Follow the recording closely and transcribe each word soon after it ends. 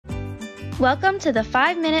Welcome to the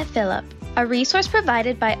 5-Minute Fill-Up, a resource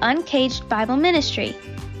provided by Uncaged Bible Ministry.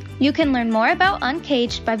 You can learn more about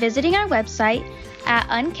Uncaged by visiting our website at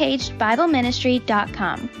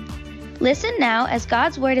uncagedbibleministry.com. Listen now as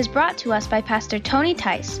God's Word is brought to us by Pastor Tony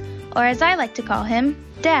Tice, or as I like to call him,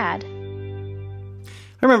 Dad.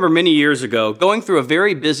 I remember many years ago going through a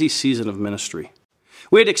very busy season of ministry.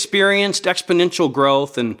 We had experienced exponential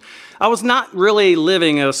growth, and I was not really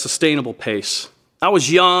living at a sustainable pace. I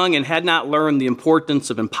was young and had not learned the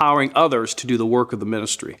importance of empowering others to do the work of the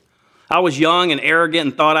ministry. I was young and arrogant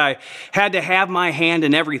and thought I had to have my hand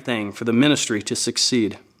in everything for the ministry to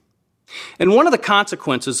succeed. And one of the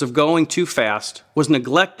consequences of going too fast was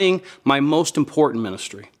neglecting my most important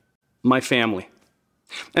ministry, my family.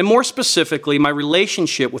 And more specifically, my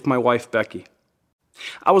relationship with my wife, Becky.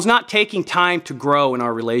 I was not taking time to grow in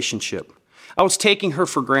our relationship. I was taking her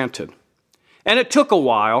for granted. And it took a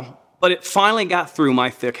while, but it finally got through my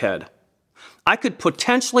thick head. I could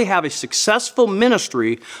potentially have a successful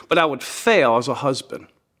ministry, but I would fail as a husband.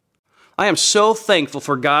 I am so thankful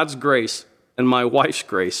for God's grace and my wife's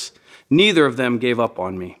grace. Neither of them gave up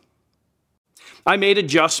on me. I made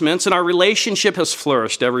adjustments, and our relationship has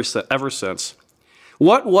flourished ever since.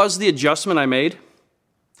 What was the adjustment I made?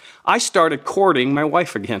 I started courting my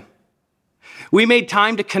wife again. We made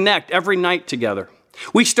time to connect every night together.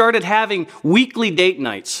 We started having weekly date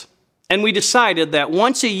nights. And we decided that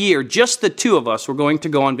once a year, just the two of us were going to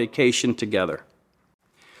go on vacation together.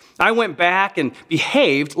 I went back and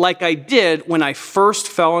behaved like I did when I first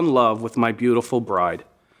fell in love with my beautiful bride.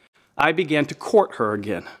 I began to court her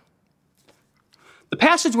again. The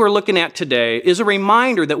passage we're looking at today is a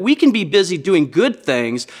reminder that we can be busy doing good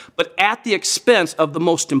things, but at the expense of the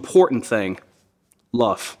most important thing,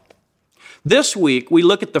 love. This week, we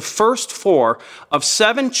look at the first 4 of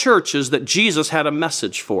 7 churches that Jesus had a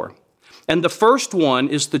message for. And the first one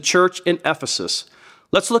is the church in Ephesus.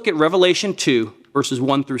 Let's look at Revelation 2, verses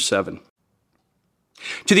 1 through 7.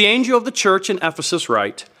 To the angel of the church in Ephesus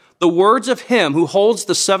write, the words of him who holds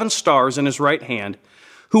the 7 stars in his right hand,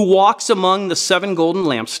 who walks among the 7 golden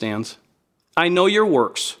lampstands. I know your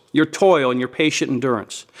works, your toil, and your patient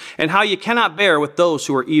endurance, and how you cannot bear with those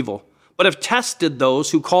who are evil, but have tested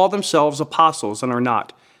those who call themselves apostles and are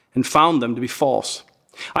not, and found them to be false.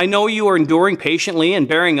 I know you are enduring patiently and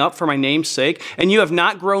bearing up for my name's sake, and you have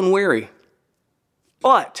not grown weary.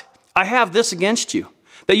 But I have this against you,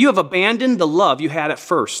 that you have abandoned the love you had at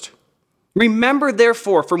first. Remember,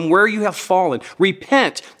 therefore, from where you have fallen,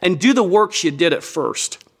 repent and do the works you did at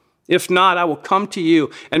first. If not, I will come to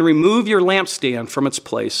you and remove your lampstand from its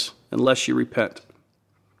place, unless you repent.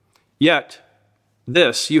 Yet,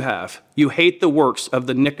 this you have. You hate the works of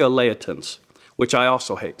the Nicolaitans, which I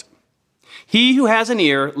also hate. He who has an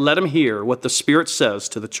ear, let him hear what the Spirit says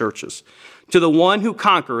to the churches. To the one who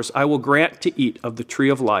conquers, I will grant to eat of the tree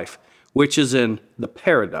of life, which is in the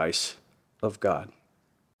paradise of God.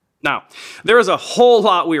 Now, there is a whole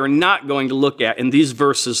lot we are not going to look at in these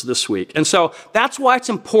verses this week. And so that's why it's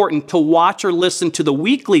important to watch or listen to the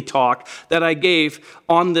weekly talk that I gave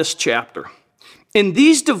on this chapter. In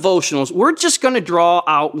these devotionals, we're just going to draw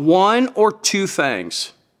out 1 or 2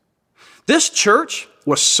 things. This church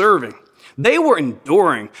was serving. They were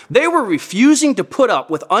enduring. They were refusing to put up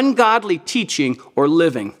with ungodly teaching or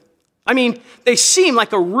living. I mean, they seemed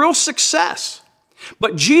like a real success.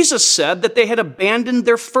 But Jesus said that they had abandoned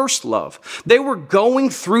their first love. They were going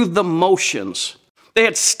through the motions. They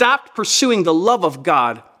had stopped pursuing the love of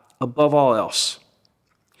God above all else.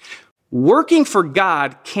 Working for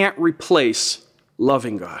God can't replace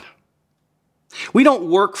loving God. We don't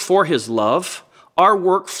work for his love. Our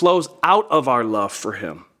work flows out of our love for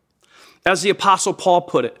him. As the Apostle Paul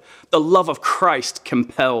put it, the love of Christ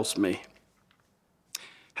compels me.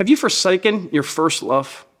 Have you forsaken your first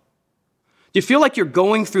love? Do you feel like you're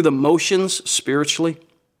going through the motions spiritually?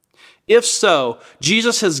 If so,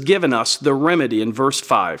 Jesus has given us the remedy in verse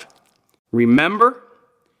 5. Remember,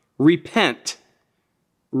 repent,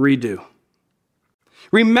 redo.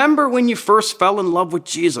 Remember when you first fell in love with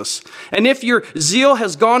Jesus. And if your zeal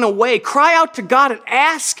has gone away, cry out to God and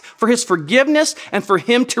ask for his forgiveness and for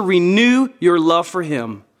him to renew your love for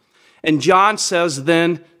him. And John says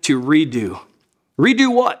then to redo.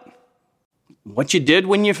 Redo what? What you did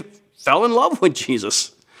when you fell in love with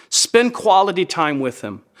Jesus. Spend quality time with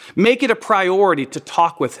him. Make it a priority to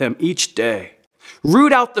talk with him each day.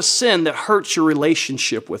 Root out the sin that hurts your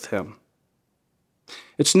relationship with him.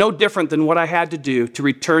 It's no different than what I had to do to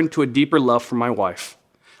return to a deeper love for my wife.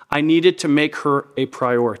 I needed to make her a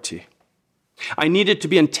priority. I needed to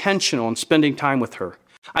be intentional in spending time with her.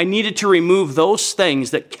 I needed to remove those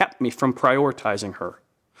things that kept me from prioritizing her.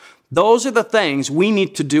 Those are the things we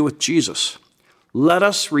need to do with Jesus. Let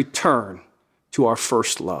us return to our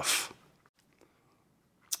first love.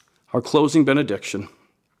 Our closing benediction.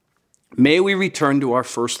 May we return to our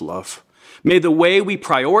first love. May the way we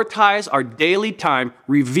prioritize our daily time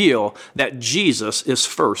reveal that Jesus is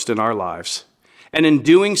first in our lives. And in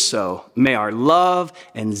doing so, may our love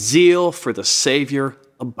and zeal for the Savior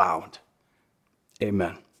abound.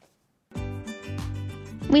 Amen.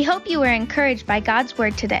 We hope you were encouraged by God's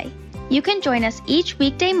Word today. You can join us each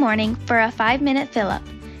weekday morning for a 5-minute fill-up.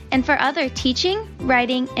 And for other teaching,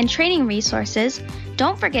 writing, and training resources,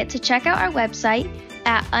 don't forget to check out our website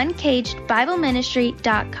at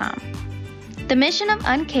uncagedbibleministry.com. The mission of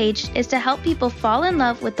Uncaged is to help people fall in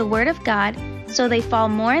love with the Word of God so they fall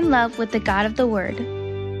more in love with the God of the Word.